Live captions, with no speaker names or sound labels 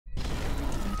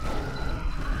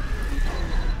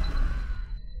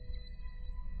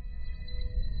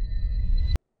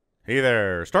Hey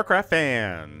there, StarCraft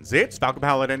fans! It's Falcon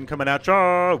Paladin coming at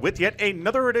ya with yet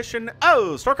another edition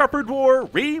of StarCraft Brood War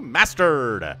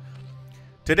Remastered!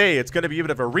 Today it's going to be a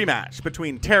bit of a rematch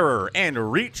between Terror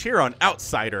and Reach here on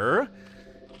Outsider.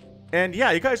 And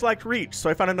yeah, you guys liked Reach, so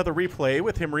I found another replay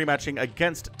with him rematching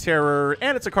against Terror,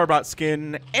 and it's a Carbot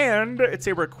skin, and it's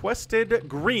a requested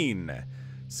green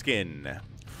skin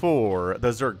for the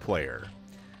Zerg player.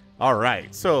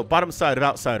 Alright, so bottom side of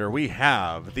Outsider, we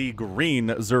have the green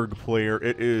Zerg player.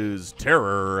 It is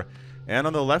Terror. And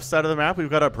on the left side of the map,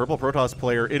 we've got a purple Protoss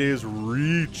player. It is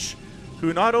Reach,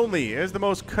 who not only is the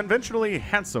most conventionally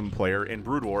handsome player in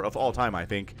Brood War of all time, I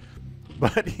think,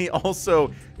 but he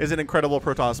also is an incredible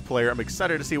Protoss player. I'm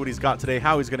excited to see what he's got today,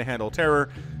 how he's going to handle Terror,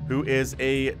 who is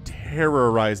a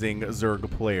terrorizing Zerg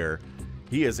player.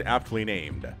 He is aptly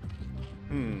named.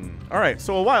 Alright,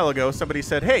 so a while ago, somebody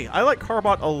said, hey, I like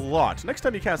Carbot a lot. Next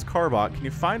time you cast Carbot, can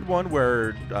you find one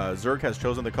where Zerg has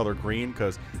chosen the color green?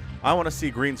 Because I want to see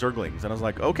green Zerglings. And I was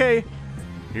like, okay,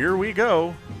 here we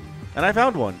go. And I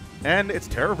found one. And it's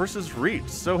Terror versus Reach.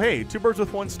 So hey, 2 birds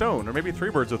with 1 stone. Or maybe 3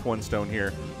 birds with 1 stone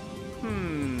here.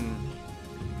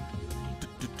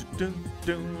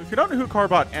 If you don't know who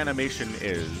Carbot animation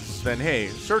is, then hey,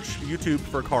 search YouTube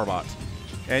for Carbot.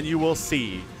 And you will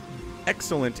see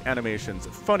excellent animations,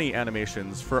 funny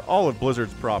animations for all of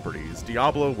Blizzard's properties.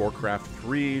 Diablo, Warcraft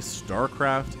 3,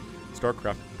 StarCraft,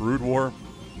 StarCraft Brood War.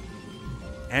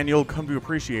 And you'll come to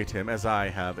appreciate him as I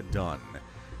have done.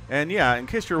 And yeah, in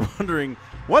case you're wondering,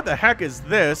 what the heck is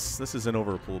this? This is an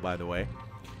overpool, by the way.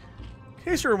 In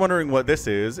case you're wondering what this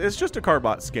is, it's just a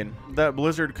Carbot skin that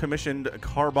Blizzard commissioned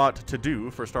Carbot to do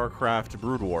for StarCraft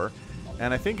Brood War.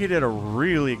 And I think he did a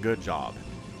really good job.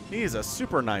 He's a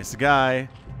super nice guy.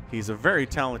 He's a very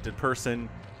talented person,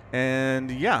 and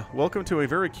yeah, welcome to a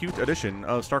very cute edition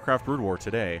of StarCraft Brood War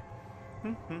today. Are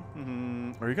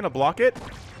you going to block it?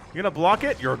 You're going to block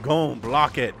it? You're going to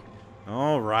block it.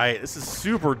 All right, this is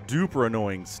super duper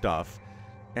annoying stuff.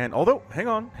 And although, hang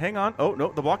on. Oh,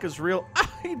 no, the block is real.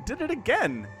 Ah, he did it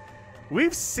again.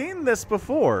 We've seen this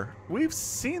before. We've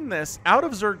seen this out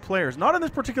of Zerg players, not in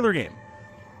this particular game,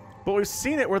 but we've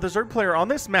seen it where the Zerg player on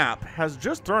this map has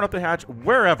just thrown up the hatch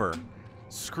wherever.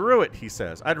 Screw it, he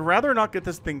says. I'd rather not get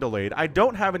this thing delayed. I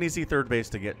don't have an easy third base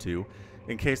to get to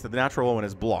in case that the natural one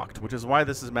is blocked, which is why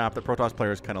this is a map that Protoss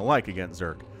players kind of like against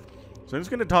Zerg. So I'm just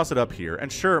going to toss it up here. And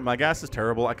sure, my gas is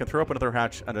terrible. I can throw up another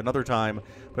hatch at another time,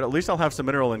 but at least I'll have some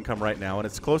mineral income right now, and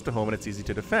it's close to home, and it's easy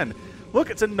to defend. Look,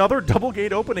 it's another double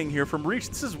gate opening here from Reach.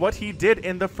 This is what he did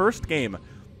in the first game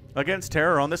against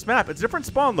Terror on this map. It's different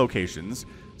spawn locations,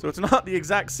 so it's not the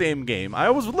exact same game. I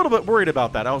was a little bit worried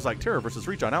about that. I was like, Terror versus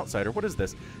Reach on Outsider. What is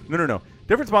this? No.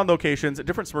 Different spawn locations,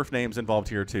 different Smurf names involved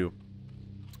here too.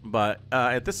 But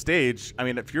at this stage, I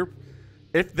mean,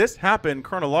 if this happened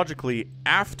chronologically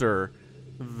after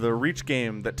the Reach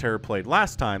game that Terror played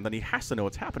last time, then he has to know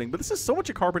what's happening. But this is so much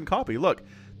a carbon copy. Look,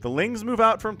 the Lings move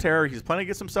out from Terror. He's planning to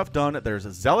get some stuff done. There's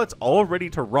Zealots all ready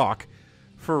to rock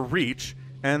for Reach.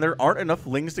 And there aren't enough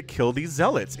Lings to kill these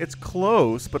Zealots. It's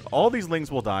close, but all these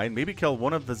Lings will die and maybe kill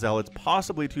one of the Zealots,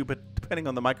 possibly two, but depending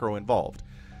on the micro involved.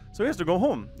 So he has to go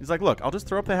home. He's like, look, I'll just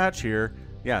throw up the hatch here.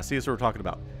 Yeah, see, that's what we're talking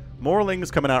about. More Lings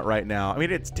coming out right now. I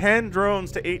mean, it's 10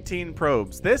 drones to 18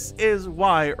 probes. This is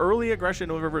why early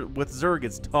aggression with Zerg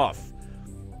is tough.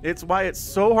 It's why it's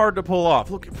so hard to pull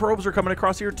off. Look, probes are coming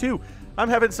across here too. I'm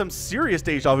having some serious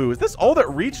deja vu. Is this all that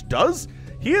Reach does?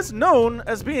 He is known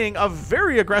as being a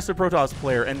very aggressive Protoss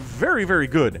player and very, very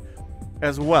good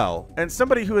as well. And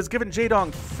somebody who has given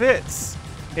Jaedong fits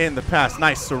in the past.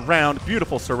 Nice surround,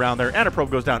 beautiful surround there, and a probe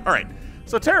goes down. All right,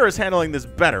 so Terror is handling this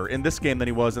better in this game than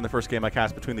he was in the first game I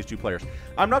cast between these two players.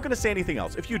 I'm not going to say anything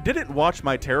else. If you didn't watch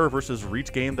my Terror versus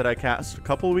Reach game that I cast a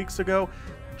couple of weeks ago,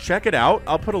 check it out.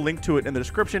 I'll put a link to it in the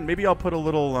description. Maybe I'll put a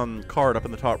little card up in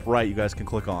the top right you guys can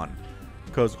click on.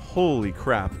 Because holy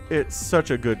crap, it's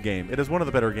such a good game. It is one of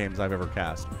the better games I've ever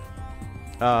cast.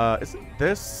 Isn't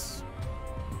this...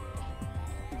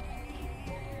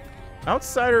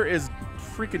 Outsider is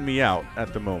freaking me out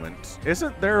at the moment.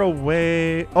 Isn't there a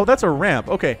way... Oh, that's a ramp.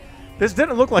 Okay, this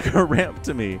didn't look like a ramp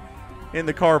to me in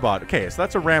the Carbot. Okay, so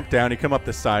that's a ramp down. You come up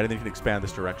this side, and then you can expand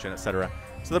this direction, etc.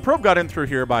 So the probe got in through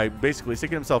here by basically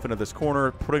sticking himself into this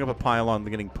corner, putting up a pylon,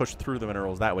 and getting pushed through the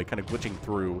minerals that way, kind of glitching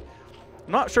through.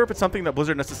 I'm not sure if it's something that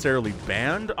Blizzard necessarily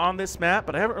banned on this map,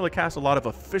 but I haven't really cast a lot of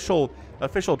official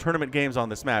tournament games on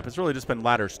this map. It's really just been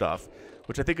ladder stuff,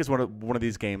 which I think is one of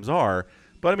these games are.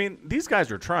 But I mean, these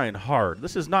guys are trying hard.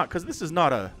 This is not because this is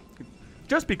not a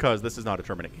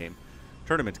tournament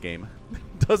game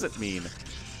doesn't mean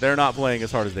they're not playing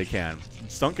as hard as they can.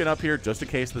 Sunken up here just in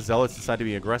case the Zealots decide to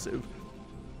be aggressive.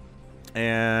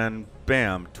 And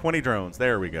bam, 20 drones.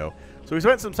 There we go. So he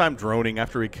spent some time droning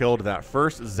after he killed that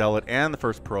first zealot and the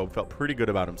first probe. Felt pretty good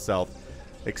about himself.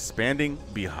 Expanding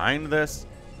behind this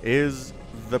is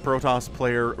the Protoss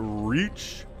player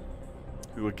Reach,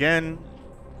 who again,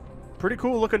 pretty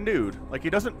cool looking dude. Like, he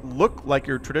doesn't look like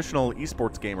your traditional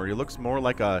esports gamer. He looks more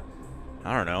like a,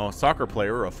 I don't know, a soccer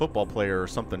player or a football player or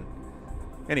something.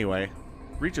 Anyway,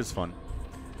 Reach is fun.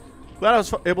 Glad I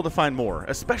was able to find more,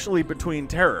 especially between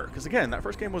Terror, because again, that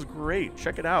first game was great.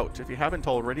 Check it out if you haven't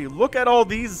already. Look at all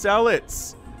these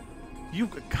zealots. You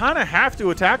kind of have to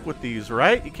attack with these,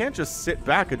 right? You can't just sit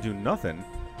back and do nothing.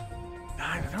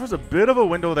 There was a bit of a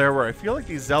window there where I feel like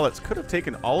these zealots could have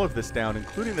taken all of this down,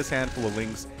 including this handful of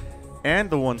lings and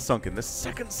the one sunken. The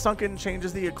second sunken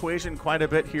changes the equation quite a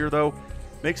bit here, though.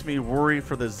 Makes me worry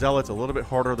for the zealots a little bit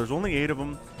harder. There's only 8 of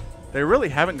them. They really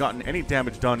haven't gotten any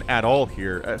damage done at all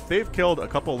here. If they've killed a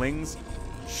couple lings,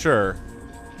 sure.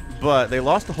 But they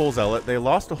lost a whole zealot. They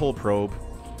lost a whole probe.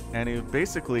 And he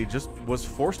basically just was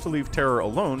forced to leave Terror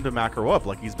alone to macro up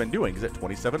like he's been doing. He's at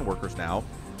 27 workers now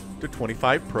to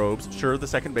 25 probes. Sure, the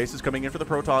second base is coming in for the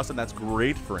Protoss, and that's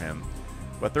great for him.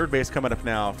 But third base coming up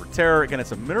now for Terror. Again,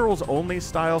 it's a minerals-only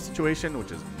style situation,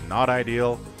 which is not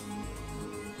ideal.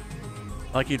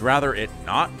 Like, you'd rather it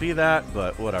not be that,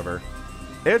 but whatever.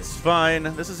 It's fine.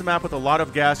 This is a map with a lot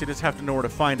of gas. You just have to know where to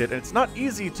find it. And it's not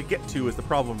easy to get to is the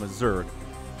problem with Zerg.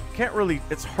 Can't really,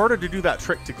 it's harder to do that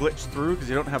trick to glitch through because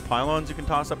you don't have pylons you can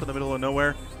toss up in the middle of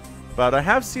nowhere. But I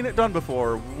have seen it done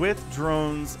before with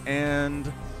drones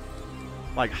and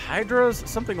like hydras,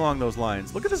 something along those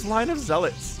lines. Look at this line of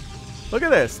zealots. Look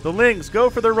at this. The lings go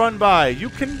for the run by. You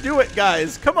can do it,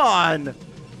 guys. Come on.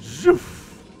 Zoof.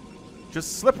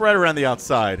 Just slip right around the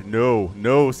outside. No,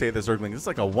 no, say the Zerglings. This is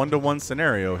like a 1-to-1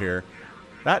 scenario here.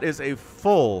 That is a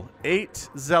full 8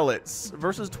 zealots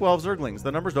versus 12 Zerglings.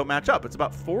 The numbers don't match up. It's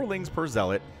about 4 lings per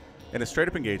zealot in a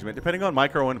straight-up engagement. Depending on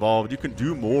micro involved, you can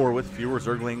do more with fewer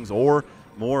Zerglings or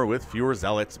more with fewer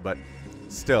zealots, but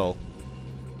still,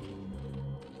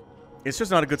 it's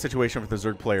just not a good situation for the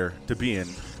Zerg player to be in,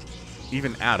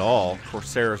 even at all.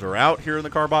 Corsairs are out here in the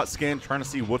Carbot skin, trying to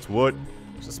see what's what.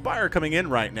 There's a Spire coming in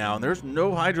right now, and there's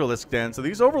no Hydralisk Den, so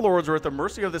these Overlords are at the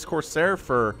mercy of this Corsair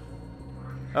for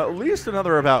at least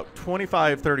another about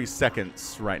 25-30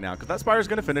 seconds right now, because that Spire is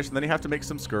going to finish, and then you have to make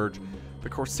some Scourge. The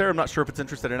Corsair, I'm not sure if it's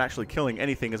interested in actually killing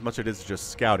anything as much as it is just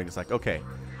scouting. It's like, okay,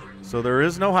 so there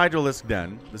is no Hydralisk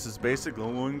Den. This is basically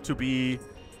going to be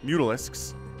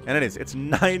Mutalisks, and it is. It's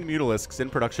 9 Mutalisks in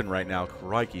production right now.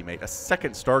 Crikey, mate. A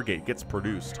second Stargate gets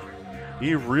produced.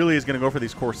 He really is going to go for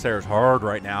these Corsairs hard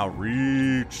right now.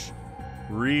 Reach.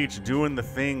 Reach, doing the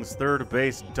things. Third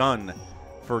base done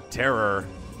for Terror.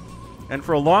 And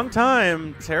for a long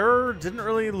time, Terror didn't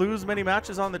really lose many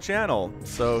matches on the channel.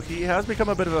 So he has become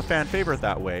a bit of a fan favorite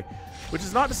that way. Which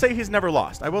is not to say he's never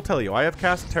lost. I will tell you, I have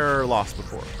cast Terror lost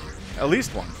before. At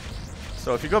least one.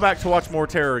 So if you go back to watch more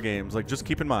Terror games, like, just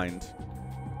keep in mind,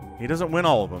 he doesn't win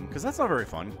all of them, because that's not very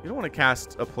fun. You don't want to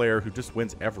cast a player who just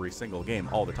wins every single game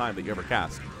all the time that you ever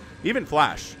cast. Even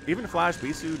Flash,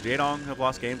 Bisu, Jaedong have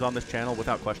lost games on this channel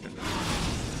without question.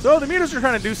 So the Mutas are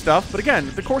trying to do stuff, but again,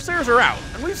 the Corsairs are out.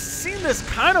 And we've seen this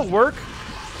kind of work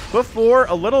before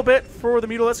a little bit for the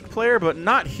Mutalisk player, but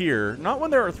not here. Not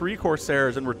when there are 3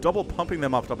 Corsairs and we're double pumping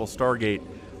them off double Stargate.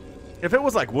 If it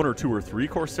was like 1 or 2 or 3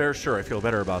 Corsairs, sure, I feel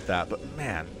better about that. But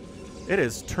man, it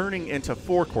is turning into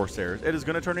 4 Corsairs. It is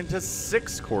going to turn into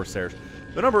 6 Corsairs.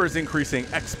 The number is increasing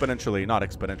exponentially. Not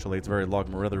exponentially. It's very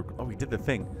logarithmic. Oh, we did the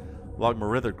thing.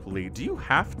 Logarithmically. Do you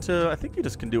have to? I think you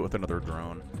just can do it with another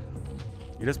drone.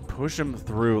 You just push them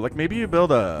through. Like, maybe you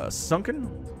build a sunken?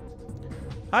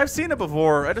 I've seen it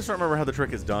before. I just don't remember how the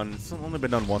trick is done. It's only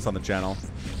been done once on the channel.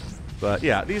 But,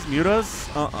 yeah, these mutas,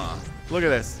 Look at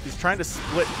this. He's trying to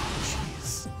split.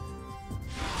 Jeez.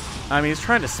 I mean, he's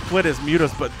trying to split his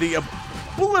mutas, but the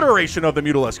obliteration of the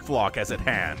Mutalisk flock is at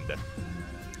hand.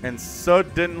 And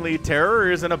suddenly,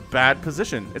 Terror is in a bad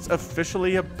position. It's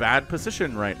officially a bad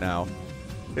position right now.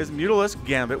 His Mutalisk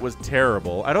Gambit was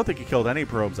terrible. I don't think he killed any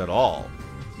probes at all.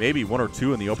 Maybe 1 or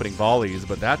 2 in the opening volleys,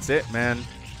 but that's it, man.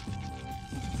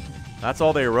 That's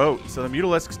all they wrote. So the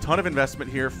Mutalisk's ton of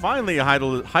investment here. Finally, a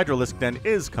Hydralisk Den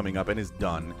is coming up and is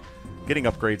done. Getting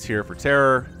upgrades here for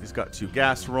Terror. He's got 2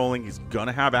 gas rolling. He's going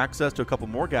to have access to a couple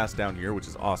more gas down here, which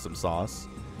is awesome sauce.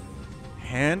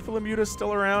 Handful of mutas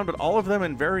still around, but all of them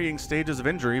in varying stages of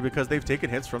injury because they've taken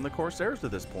hits from the Corsairs to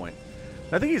this point.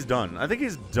 I think he's done. I think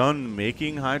he's done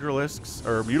making Hydralisks,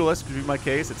 or Mutalisks would be my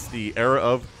case. It's the era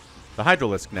of the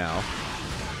Hydralisk now.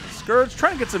 Scourge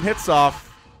trying to get some hits off.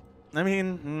 I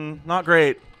mean, not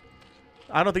great.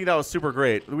 I don't think that was super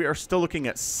great. We are still looking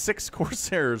at 6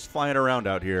 Corsairs flying around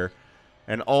out here.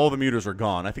 And all the mutas are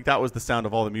gone. I think that was the sound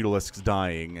of all the mutalisks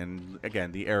dying. And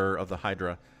again, the error of the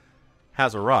Hydra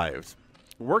has arrived.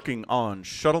 Working on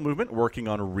shuttle movement, working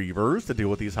on Reavers to deal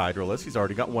with these Hydralisks. He's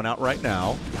already got one out right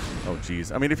now. Oh,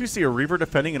 geez. I mean, if you see a Reaver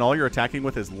defending and all you're attacking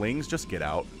with is Lings, just get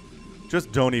out.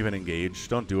 Just don't even engage.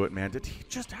 Don't do it, man. Did he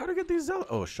just... How to get these Zealots?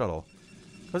 Oh, a shuttle.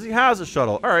 Because he has a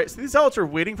shuttle. All right, so these Zealots are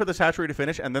waiting for this hatchery to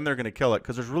finish, and then they're going to kill it,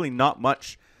 because there's really not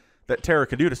much that Terra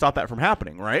can do to stop that from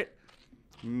happening, right?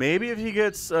 Maybe if he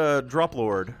gets Drop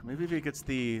Lord. Maybe if he gets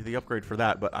the upgrade for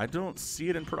that, but I don't see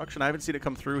it in production. I haven't seen it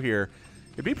come through here.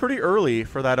 It'd be pretty early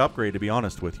for that upgrade, to be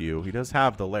honest with you. He does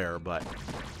have the lair, but...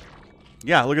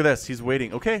 Yeah, look at this. He's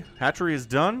waiting. Okay, hatchery is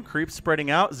done. Creeps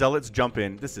spreading out. Zealots jump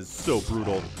in. This is so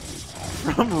brutal.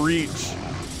 From Reach.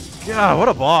 God, what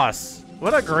a boss.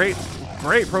 What a great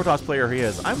Protoss player he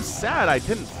is. I'm sad I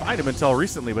didn't find him until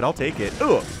recently, but I'll take it.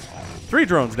 Ugh. 3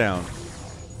 drones down.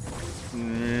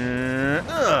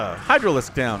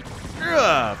 Hydralisk down.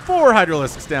 4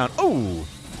 Hydralisks down. Oh.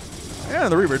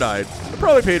 And the Reaver died. He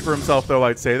probably paid for himself, though,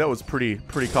 I'd say. That was pretty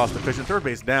cost efficient. 3rd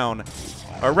base down.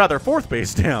 Or rather, 4th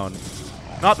base down.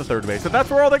 Not the 3rd base. But that's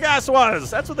where all the gas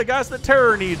was. That's what the gas that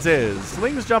Terror needs is.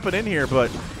 Sling's jumping in here, but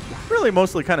really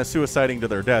mostly kind of suiciding to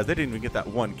their deaths. They didn't even get that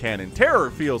one cannon. Terror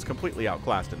feels completely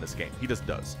outclassed in this game. He just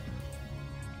does.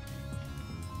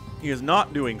 He is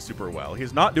not doing super well.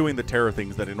 He's not doing the Terror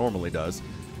things that he normally does.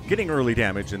 Getting early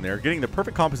damage in there. Getting the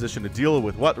perfect composition to deal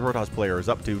with what the Protoss player is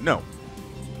up to. No.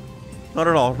 Not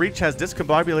at all. Reach has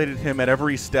discombobulated him at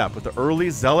every step with the early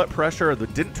Zealot pressure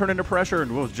that didn't turn into pressure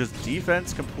and was just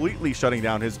defense, completely shutting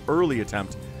down his early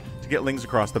attempt to get Lings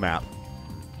across the map.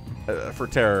 For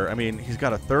Terror, I mean, he's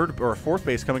got a 3rd or a 4th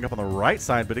base coming up on the right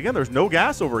side, but again, there's no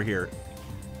gas over here.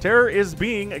 Terror is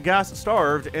being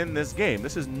gas-starved in this game.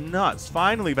 This is nuts.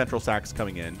 Finally, Ventral Sacs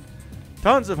coming in.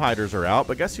 Tons of Hydras are out,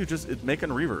 but guess who just making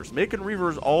Reavers? Making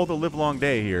Reavers all the live-long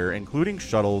day here, including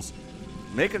shuttles.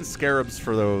 Making Scarabs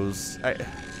for those.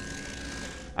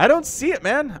 I don't see it,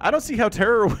 man. I don't see how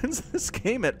Terror wins this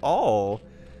game at all.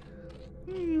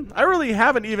 I really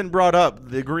haven't even brought up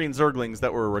the green Zerglings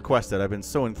that were requested. I've been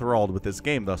so enthralled with this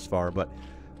game thus far, but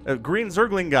green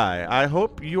Zergling guy, I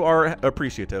hope you are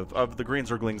appreciative of the green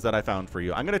Zerglings that I found for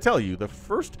you. I'm going to tell you, the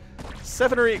first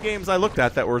 7 or 8 games I looked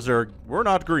at that were Zerg were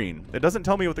not green. It doesn't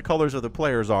tell me what the colors of the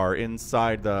players are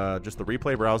inside just the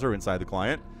replay browser inside the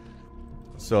client.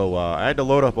 So I had to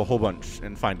load up a whole bunch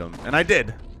and find them. And I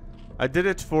did. I did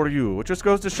it for you, which just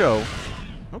goes to show.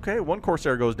 Okay, 1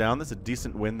 Corsair goes down. That's a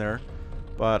decent win there.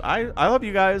 But I love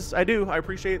you guys. I do. I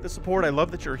appreciate the support. I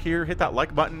love that you're here. Hit that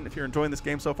like button if you're enjoying this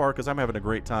game so far, because I'm having a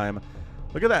great time.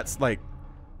 Look at that, like,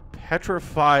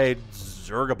 petrified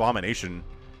Zerg abomination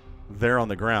there on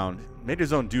the ground. Made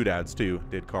his own doodads, too,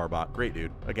 did Carbot. Great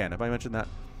dude. Again, have I mentioned that?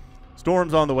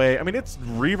 Storm's on the way. I mean, it's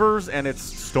Reavers and it's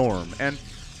Storm. And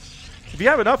if you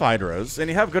have enough Hydras and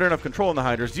you have good enough control in the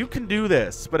Hydras, you can do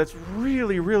this. But it's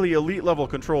really, really elite level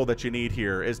control that you need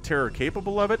here. Is Terror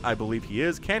capable of it? I believe he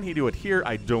is. Can he do it here?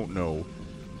 I don't know.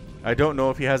 I don't know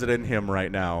if he has it in him right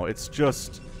now. It's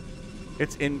just...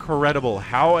 It's incredible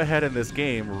how ahead in this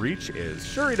game Reach is.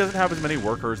 Sure, he doesn't have as many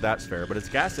workers. That's fair. But his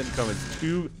gas income is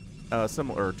two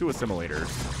assimilators.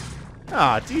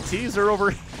 Ah, DTs are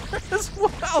over here as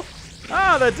well.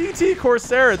 Ah, the DT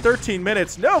Corsair at 13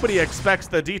 minutes. Nobody expects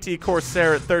the DT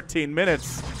Corsair at 13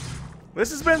 minutes.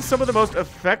 This has been some of the most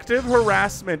effective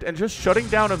harassment and just shutting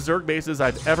down of Zerg bases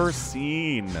I've ever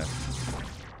seen.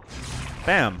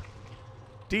 Bam.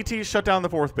 DT shut down the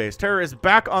 4th base. Terror is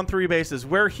back on 3 bases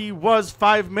where he was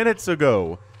 5 minutes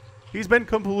ago. He's been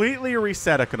completely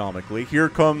reset economically. Here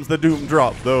comes the Doom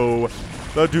Drop, though.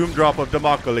 The Doom Drop of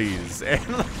Damocles.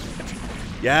 And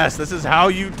yes, this is how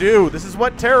you do. This is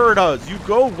what Terror does. You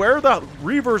go where the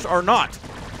Reavers are not.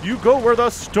 You go where the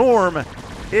Storm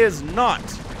is not.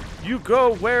 You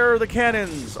go where the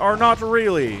cannons are not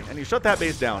really. And you shut that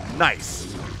base down. Nice.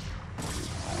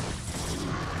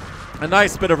 A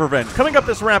nice bit of revenge. Coming up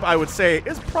this ramp, I would say,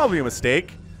 is probably a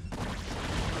mistake.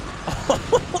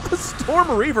 The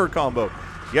Storm Reaver combo.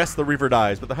 Yes, the Reaver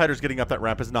dies, but the Hydra's getting up that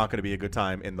ramp is not going to be a good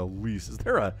time in the least. Is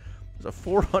there there's a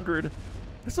 400...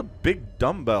 There's a big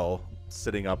dumbbell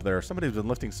sitting up there. Somebody's been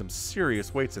lifting some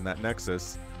serious weights in that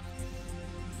Nexus.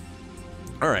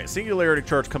 All right, Singularity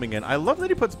Charge coming in. I love that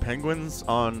he puts penguins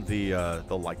on the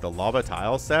lava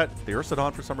tile set. The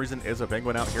Ursidon, for some reason, is a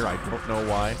penguin out here. I don't know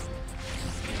why.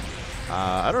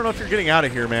 I don't know if you're getting out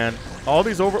of here, man. All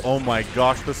these over... Oh, my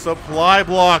gosh. The supply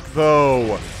block,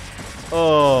 though.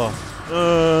 Oh.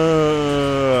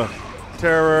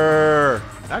 Terror.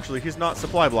 Actually, he's not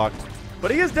supply blocked.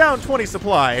 But he is down 20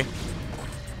 supply,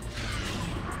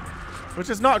 which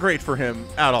is not great for him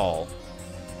at all.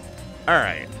 All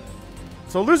right.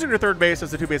 So losing your third base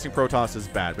as the 2-basing Protoss is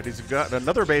bad, but he's got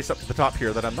another base up to the top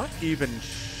here that I'm not even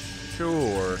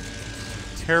sure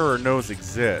Terror knows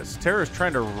exists. Terror is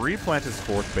trying to replant his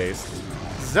 4th base.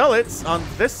 Zealots on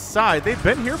this side, they've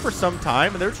been here for some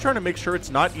time, and they're just trying to make sure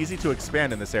it's not easy to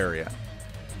expand in this area.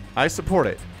 I support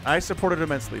it. I support it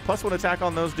immensely. +1 attack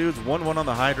on those dudes, 1-1 on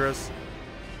the Hydras.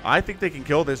 I think they can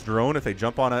kill this drone if they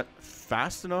jump on it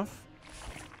fast enough.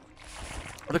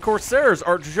 The Corsairs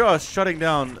are just shutting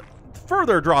down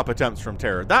further drop attempts from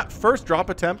Terror. That first drop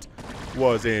attempt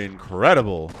was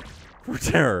incredible for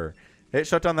Terror. It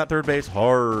shut down that 3rd base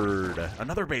hard.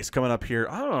 Another base coming up here.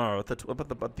 I don't know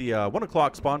about the 1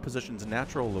 o'clock spawn position's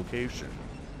natural location.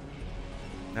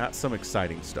 That's some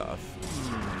exciting stuff.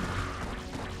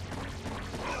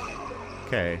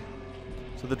 Okay.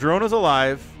 So the drone is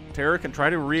alive. Terror can try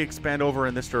to re-expand over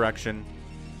in this direction.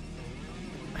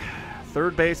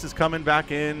 3rd base is coming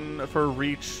back in for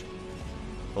reach.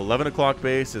 11 o'clock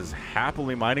base is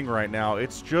happily mining right now.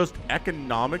 It's just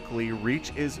economically,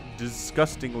 reach is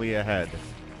disgustingly ahead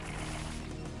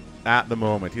at the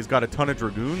moment. He's got a ton of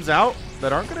Dragoons out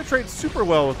that aren't going to trade super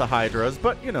well with the Hydras,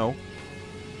 but, you know,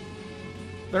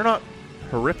 they're not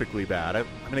horrifically bad. I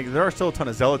mean, there are still a ton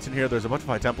of Zealots in here. There's a bunch of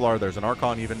High Templar. There's an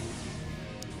Archon even.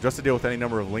 Just to deal with any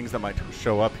number of Lings that might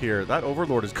show up here. That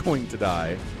Overlord is going to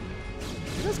die.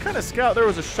 He does kind of scout. There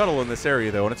was a shuttle in this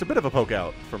area, though, and it's a bit of a poke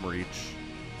out from reach.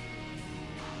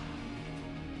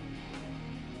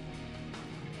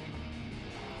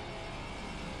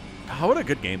 Oh, what a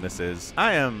good game this is.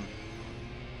 I am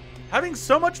having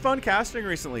so much fun casting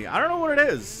recently. I don't know what it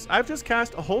is. I've just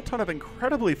cast a whole ton of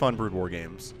incredibly fun Brood War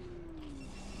games.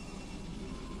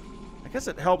 I guess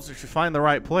it helps if you find the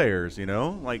right players, you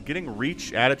know? Like, getting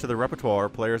reach added to the repertoire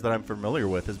of players that I'm familiar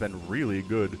with has been really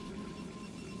good.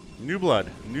 New blood.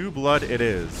 New blood it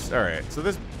is. Alright, so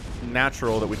this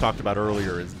natural that we talked about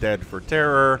earlier is dead for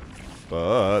Terror.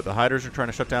 But the Hydras are trying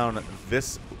to shut down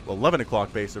this 11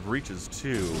 o'clock base of reaches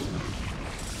too.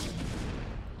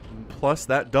 Plus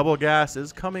that double gas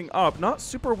is coming up. Not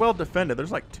super well defended.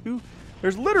 There's like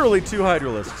there's literally 2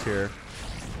 Hydralisks here.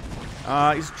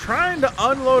 He's trying to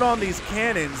unload on these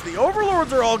cannons. The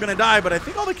Overlords are all going to die, but I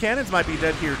think all the cannons might be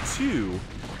dead here too.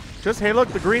 Just, hey look,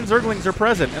 the green Zerglings are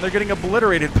present and they're getting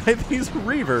obliterated by these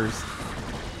Reavers.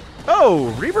 Oh,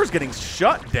 Reaver's getting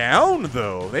shut down,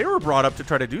 though. They were brought up to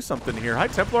try to do something here. High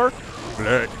Templar.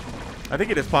 Blech. I think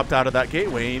he just popped out of that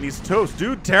gateway, and he's toast.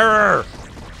 Dude, Terror.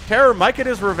 Terror might get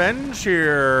his revenge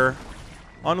here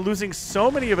on losing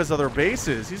so many of his other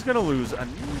bases. He's going to lose,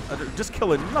 just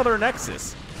kill another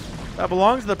Nexus. That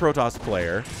belongs to the Protoss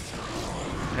player.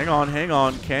 Hang on, hang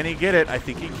on. Can he get it? I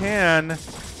think he can.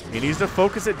 He needs to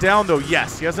focus it down, though.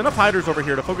 Yes, he has enough Hydras over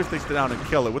here to focus things down and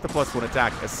kill it with the +1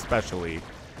 attack, especially.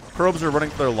 Probes are running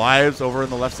for their lives over in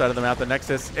the left side of the map. The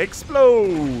Nexus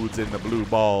explodes in the blue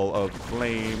ball of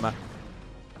flame.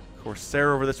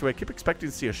 Corsair over this way. I keep expecting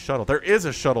to see a shuttle. There is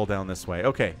a shuttle down this way.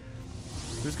 Okay.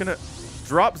 Who's going to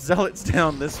drop Zealots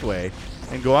down this way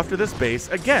and go after this base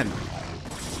again?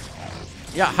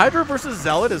 Yeah, Hydra versus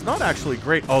Zealot is not actually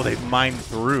great. Oh, they've mined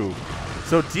through.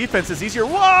 So defense is easier.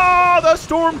 Whoa! The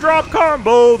Storm Drop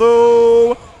combo,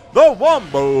 though. The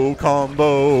Wombo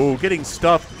combo. Getting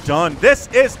stuff done. This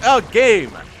is a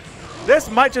game.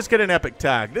 This might just get an epic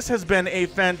tag. This has been a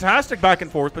fantastic back and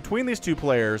forth between these two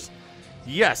players.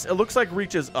 Yes, it looks like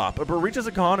Reach is up, but Reach's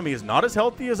economy is not as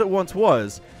healthy as it once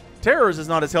was. Terror's is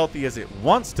not as healthy as it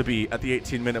wants to be at the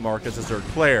 18-minute mark as a third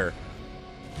player.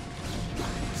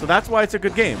 So that's why it's a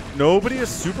good game. Nobody is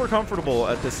super comfortable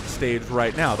at this stage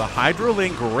right now. The Hydra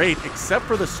lane, great, except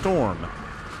for the Storm.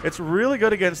 It's really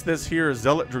good against this here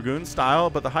Zealot Dragoon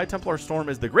style, but the High Templar Storm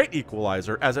is the great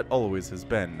equalizer, as it always has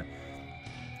been.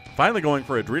 Finally going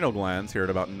for Adrenal Glands here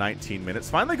at about 19 minutes.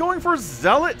 Finally going for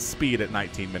Zealot speed at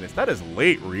 19 minutes. That is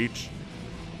late Reach.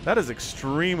 That is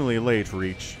extremely late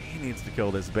Reach. He needs to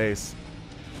kill this base.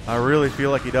 I really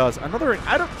feel like he does. Another...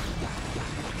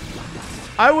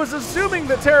 I was assuming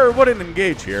that Terror wouldn't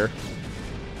engage here.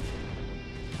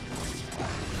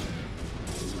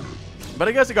 But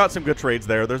I guess he got some good trades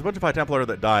there. There's a bunch of High Templar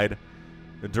that died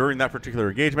during that particular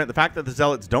engagement. The fact that the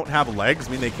Zealots don't have legs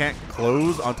mean they can't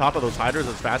close on top of those Hydras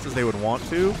as fast as they would want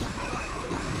to.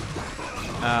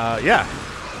 Yeah.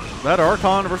 That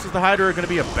Archon versus the Hydra are going to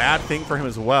be a bad thing for him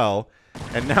as well.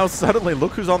 And now suddenly,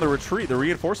 look who's on the retreat. The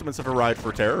reinforcements have arrived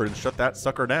for Terror and shut that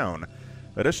sucker down.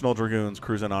 Additional Dragoons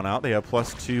cruising on out. They have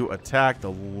 +2 attack.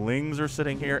 The Lings are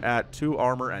sitting here at 2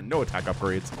 armor and no attack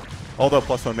upgrades. Although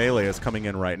 +1 melee is coming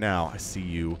in right now. I see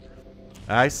you.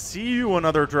 I see you.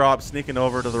 Another drop sneaking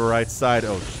over to the right side.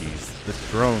 Oh, jeez. The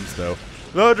drones, though.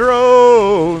 The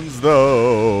drones,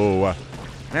 though.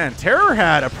 Man, Terror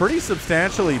had a pretty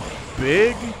substantially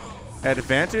big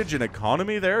advantage in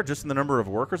economy there, just in the number of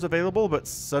workers available, but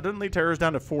suddenly Terror's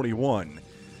down to 41,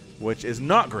 which is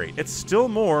not great. It's still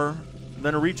more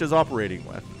than Reach is operating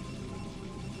with.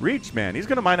 Reach, man, he's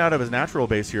going to mine out of his natural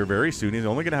base here very soon. He's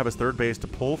only going to have his third base to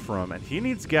pull from, and he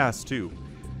needs gas too.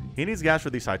 He needs gas for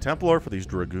these High Templar, for these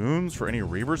Dragoons, for any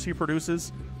Reavers he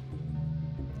produces.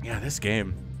 Yeah, this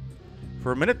game.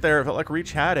 For a minute there, it felt like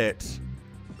Reach had it,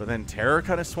 but then Terror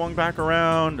kind of swung back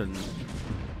around, and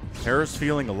Terror's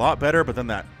feeling a lot better, but then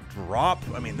that drop,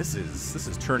 I mean, this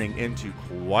is turning into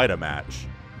quite a match.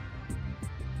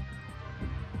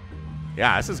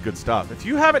 Yeah, this is good stuff. If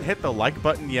you haven't hit the like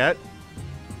button yet,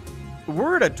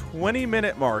 we're at a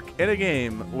 20-minute mark in a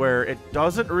game where it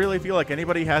doesn't really feel like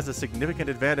anybody has a significant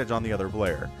advantage on the other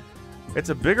player. It's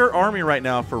a bigger army right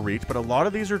now for Reach, but a lot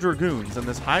of these are Dragoons, and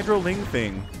this Hydroling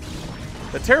thing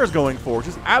that Terra's going for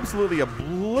just absolutely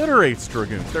obliterates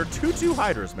Dragoons. They're 2-2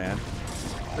 Hydras, man.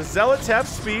 The Zealots have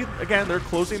speed. Again, they're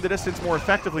closing the distance more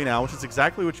effectively now, which is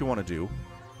exactly what you want to do.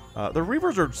 The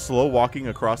Reavers are slow walking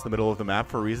across the middle of the map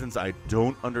for reasons I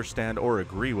don't understand or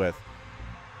agree with.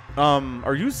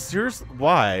 Are you serious?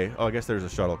 Why? Oh, I guess there's a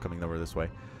shuttle coming over this way.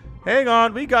 Hang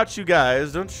on, we got you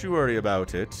guys. Don't you worry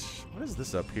about it. What is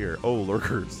this up here? Oh,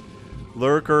 lurkers.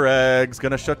 Lurker eggs.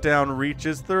 Gonna shut down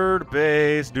Reach's third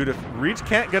base. Dude, if Reach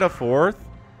can't get a fourth,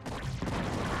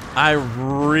 I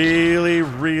really,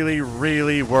 really,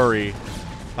 really worry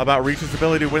about Reach's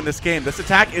ability to win this game. This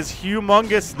attack is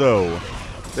humongous, though.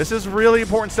 This is really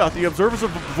important stuff. The observers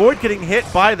avoid getting hit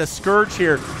by the Scourge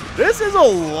here. This is a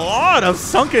lot of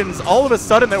Sunkens all of a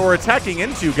sudden that we're attacking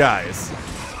into, guys.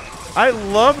 I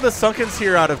love the Sunkens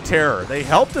here out of Terror. They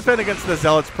help defend against the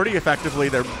Zealots pretty effectively.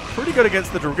 They're pretty good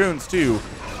against the Dragoons, too.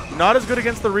 Not as good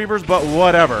against the Reavers, but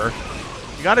whatever.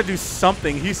 You got to do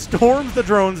something. He storms the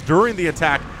drones during the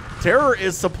attack. Terror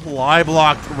is supply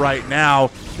blocked right now.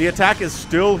 The attack is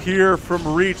still here from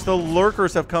Reach. The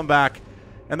Lurkers have come back,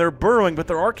 and they're burrowing, but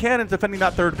there are cannons defending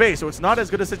that third base, so it's not as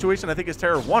good a situation I think as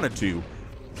Terror wanted to.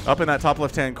 Up in that top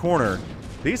left-hand corner.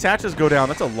 These hatches go down.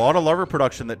 That's a lot of larva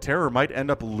production that Terror might end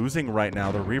up losing right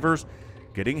now. The Reavers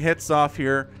getting hits off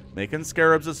here, making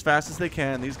Scarabs as fast as they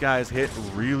can. These guys hit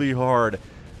really hard.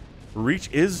 Reach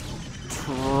is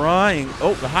trying.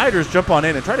 Oh, the Hydras jump on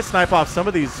in and try to snipe off some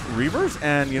of these Reavers,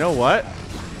 and you know what?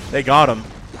 They got them.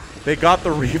 They got the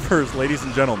Reavers, ladies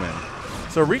and gentlemen.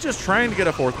 So Reach is trying to get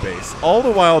a fourth base, all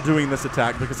the while doing this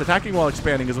attack, because attacking while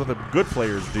expanding is what the good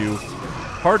players do.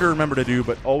 Hard to remember to do,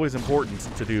 but always important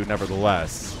to do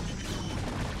nevertheless.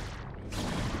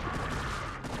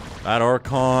 That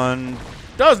Archon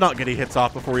does not get any hits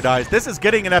off before he dies. This is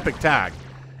getting an epic tag.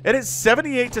 It is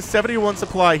 78 to 71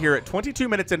 supply here at 22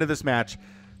 minutes into this match.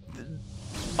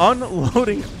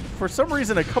 Unloading, for some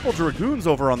reason, a couple Dragoons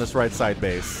over on this right side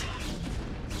base.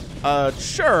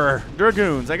 Sure,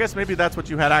 Dragoons. I guess maybe that's what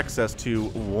you had access to.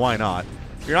 Why not?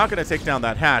 You're not going to take down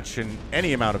that hatch in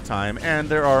any amount of time, and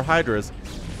there are Hydras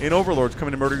in Overlords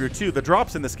coming to murder you too. The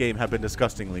drops in this game have been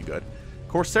disgustingly good.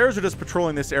 Corsairs are just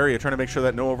patrolling this area, trying to make sure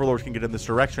that no Overlords can get in this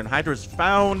direction. Hydra's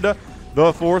found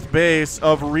the fourth base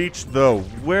of Reach, though.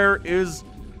 Where is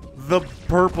the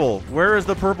purple? Where is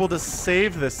the purple to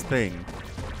save this thing?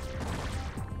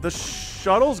 The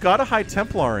shuttle's got a High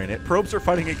Templar in it. Probes are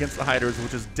fighting against the Hydras,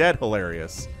 which is dead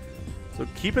hilarious. So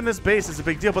keeping this base is a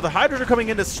big deal, but the Hydras are coming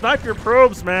in to snipe your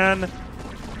probes, man.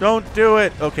 Don't do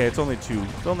it. Okay, it's only two.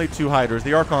 It's only two Hydras.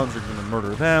 The Archons are going to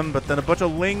murder them, but then a bunch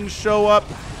of Lings show up,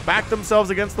 back themselves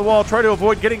against the wall, try to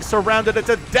avoid getting surrounded. It's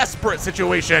a desperate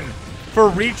situation for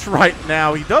Reach right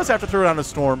now. He does have to throw down a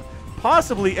Storm,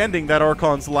 possibly ending that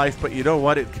Archon's life, but you know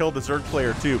what? It killed the Zerg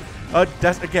player too.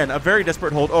 Again, a very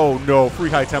desperate hold. Oh no, free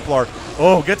High Templar.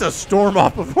 Oh, gets a Storm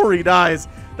off before he dies.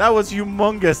 That was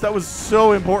humongous. That was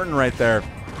so important right there.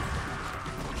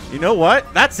 You know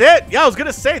what? That's it. Yeah, I was going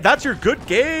to say, that's your good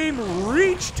game.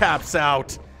 Reach taps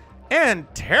out. And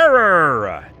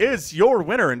Terror is your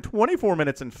winner in 24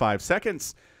 minutes and 5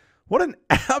 seconds. What an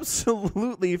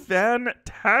absolutely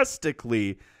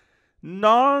fantastically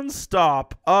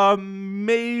non-stop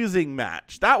amazing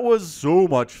match. That was so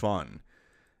much fun.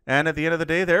 And at the end of the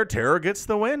day there, Terror gets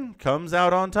the win. Comes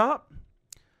out on top.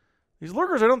 These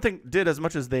Lurkers I don't think did as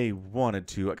much as they wanted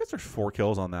to. I guess there's 4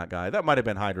 kills on that guy. That might have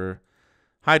been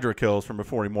Hydra kills from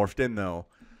before he morphed in, though.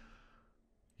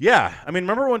 Yeah, I mean,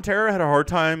 remember when Terra had a hard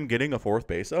time getting a fourth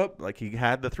base up? Like, he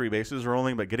had the 3 bases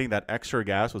rolling, but getting that extra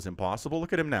gas was impossible.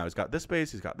 Look at him now. He's got this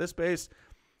base. He's got this base.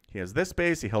 He has this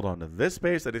base. He held on to this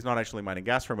base that he's not actually mining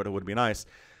gas from, but it would be nice.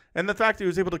 And the fact that he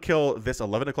was able to kill this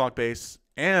 11 o'clock base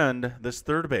and this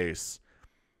third base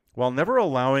while never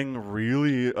allowing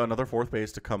really another fourth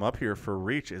base to come up here for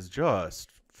Reach is just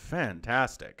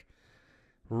fantastic.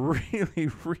 Really,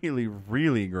 really,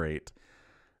 really great.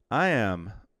 I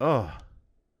am,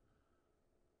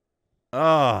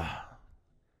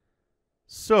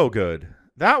 so good.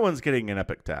 That one's getting an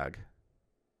epic tag.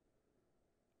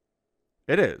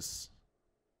 It is.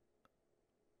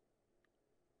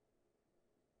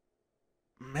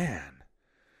 Man.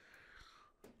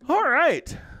 All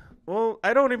right. Well,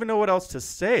 I don't even know what else to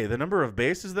say. The number of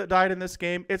bases that died in this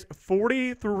game, it's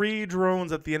 43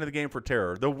 drones at the end of the game for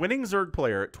Terror. The winning Zerg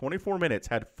player at 24 minutes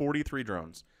had 43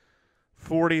 drones.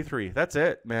 43. That's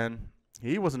it, man.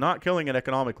 He was not killing it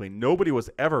economically. Nobody was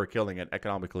ever killing it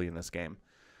economically in this game.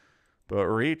 But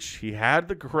Reach, he had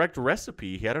the correct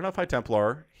recipe. He had enough High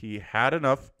Templar. He had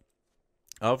enough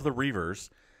of the Reavers.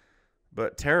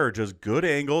 But Terror, just good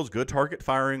angles, good target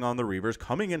firing on the Reavers,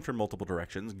 coming in from multiple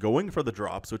directions, going for the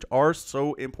drops, which are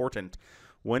so important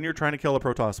when you're trying to kill a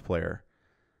Protoss player.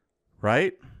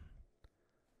 Right?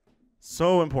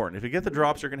 So important. If you get the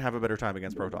drops, you're going to have a better time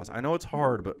against Protoss. I know it's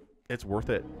hard, but it's worth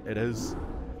it. It is.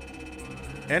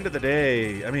 End of the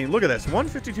day, I mean, look at this.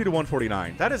 152 to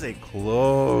 149. That is a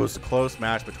close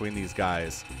match between these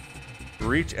guys.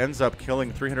 Reach ends up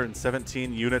killing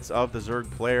 317 units of the Zerg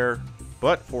player,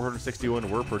 but 461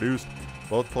 were produced.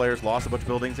 Both players lost a bunch of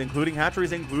buildings, including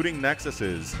hatcheries, including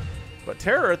nexuses. But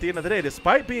Terror, at the end of the day,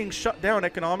 despite being shut down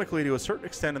economically to a certain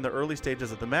extent in the early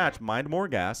stages of the match, mined more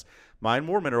gas, mined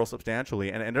more minerals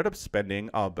substantially, and ended up spending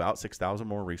about 6,000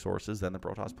 more resources than the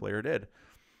Protoss player did.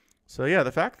 So yeah,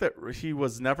 the fact that Reach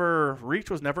was never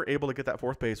able to get that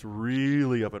fourth base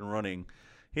really up and running.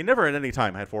 He never at any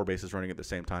time had 4 bases running at the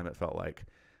same time, it felt like.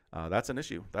 That's an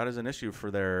issue. That is an issue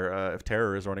for their if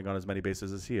Terror is running on as many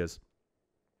bases as he is.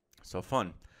 So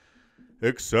fun.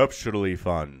 Exceptionally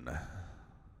fun.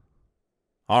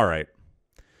 All right.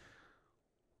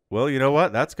 Well, you know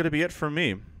what? That's going to be it for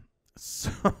me. So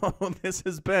this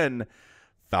has been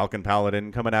Falcon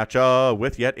Paladin coming at ya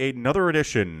with yet another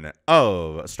edition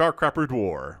of StarCraft Brood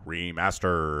War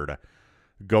Remastered.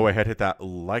 Go ahead, hit that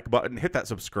like button, hit that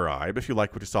subscribe if you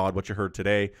like what you saw and what you heard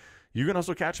today. You can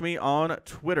also catch me on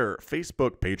Twitter,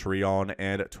 Facebook, Patreon,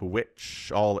 and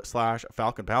Twitch, all at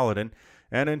 /Falcon Paladin.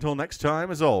 And until next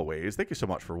time, as always, thank you so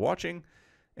much for watching,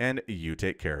 and you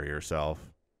take care of yourself.